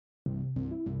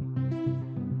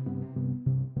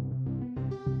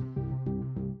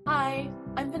Hi,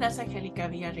 I'm Vanessa Calica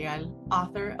Villarreal,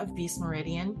 author of Beast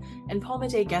Meridian and Poem a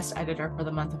Day guest editor for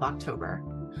the month of October.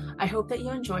 I hope that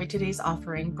you enjoyed today's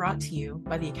offering brought to you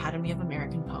by the Academy of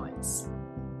American Poets.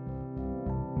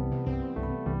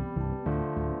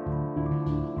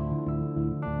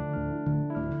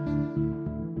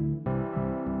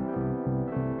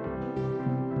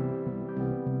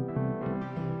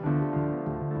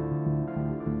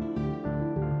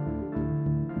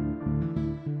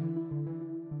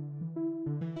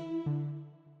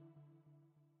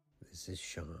 This is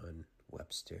Chaun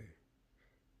Webster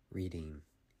reading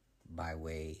by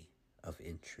way of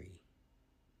entry.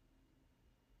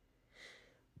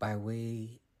 By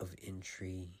way of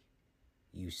entry,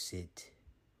 you sit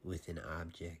with an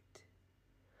object,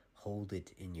 hold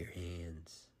it in your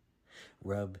hands,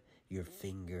 rub your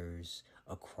fingers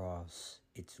across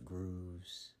its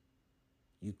grooves.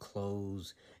 You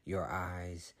close your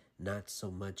eyes, not so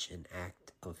much an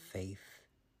act of faith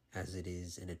as it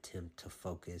is an attempt to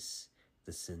focus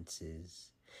the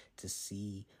senses, to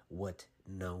see what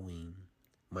knowing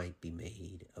might be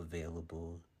made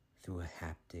available through a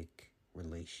haptic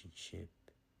relationship.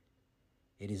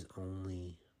 It is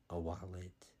only a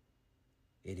wallet.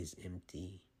 It is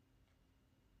empty.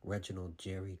 Reginald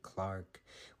Jerry Clark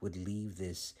would leave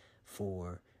this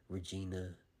for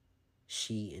Regina.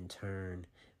 She, in turn,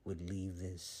 would leave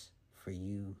this for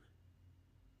you.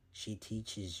 She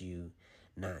teaches you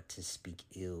not to speak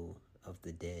ill of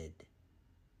the dead,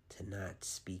 to not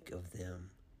speak of them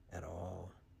at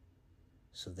all.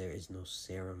 So there is no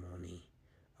ceremony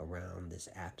around this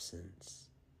absence.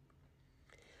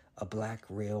 A black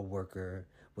rail worker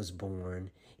was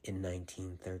born in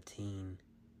 1913,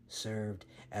 served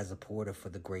as a porter for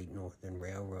the Great Northern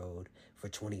Railroad for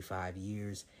 25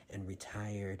 years, and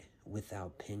retired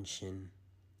without pension.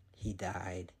 He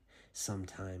died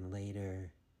sometime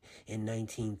later. In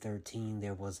 1913,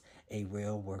 there was a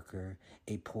rail worker,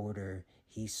 a porter.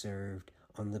 He served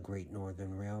on the Great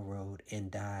Northern Railroad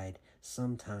and died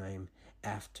sometime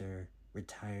after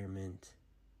retirement.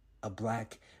 A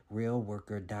black rail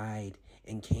worker died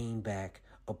and came back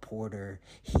a porter.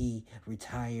 He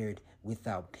retired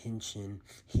without pension.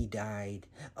 He died.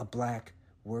 A black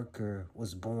worker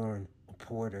was born a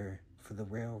porter for the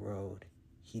railroad.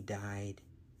 He died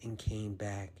and came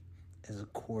back as a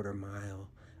quarter mile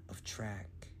of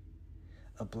track.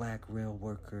 A black rail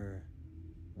worker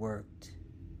worked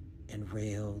and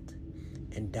railed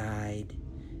and died,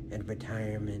 and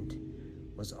retirement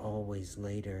was always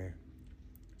later.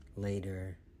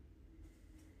 Later,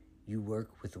 you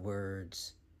work with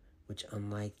words, which,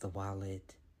 unlike the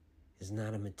wallet, is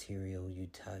not a material you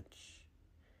touch,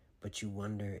 but you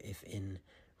wonder if in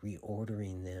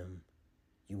reordering them,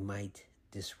 you might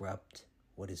disrupt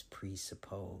what is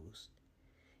presupposed,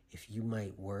 if you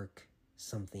might work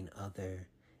something other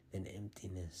than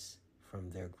emptiness from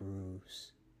their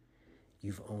grooves.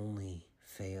 You've only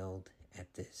failed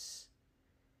at this.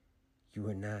 You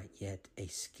are not yet a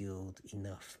skilled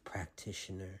enough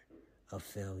practitioner of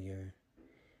failure,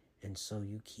 and so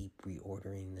you keep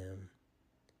reordering them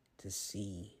to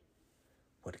see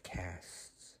what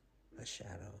casts a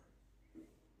shadow.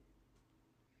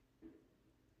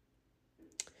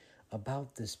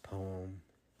 About this poem,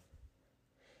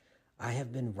 I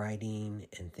have been writing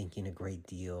and thinking a great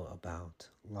deal about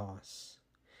loss,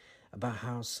 about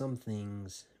how some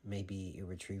things may be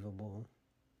irretrievable,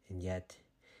 and yet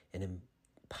an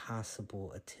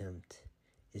impossible attempt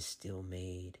is still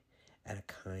made at a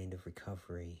kind of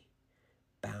recovery,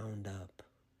 bound up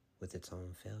with its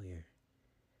own failure.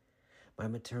 My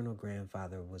maternal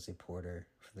grandfather was a porter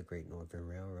for the Great Northern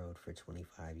Railroad for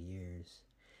 25 years,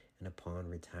 and upon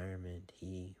retirement,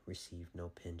 he received no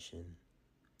pension.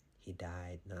 He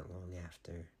died not long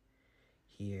after.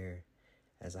 Here,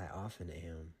 as I often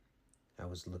am, I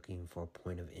was looking for a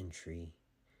point of entry,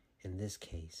 in this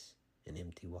case, an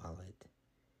empty wallet.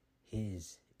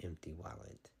 His empty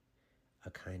wallet,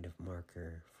 a kind of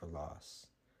marker for loss,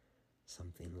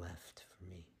 something left for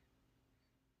me.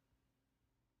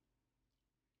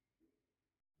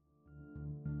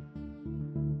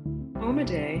 Poem a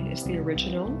Day is the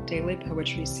original daily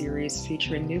poetry series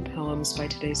featuring new poems by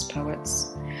today's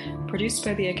poets. Produced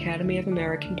by the Academy of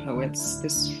American Poets,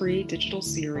 this free digital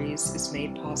series is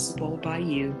made possible by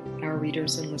you, our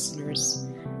readers and listeners.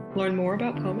 Learn more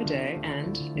about Poem a Day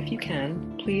and, if you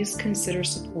can, please consider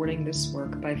supporting this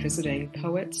work by visiting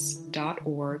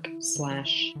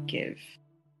poets.org/give.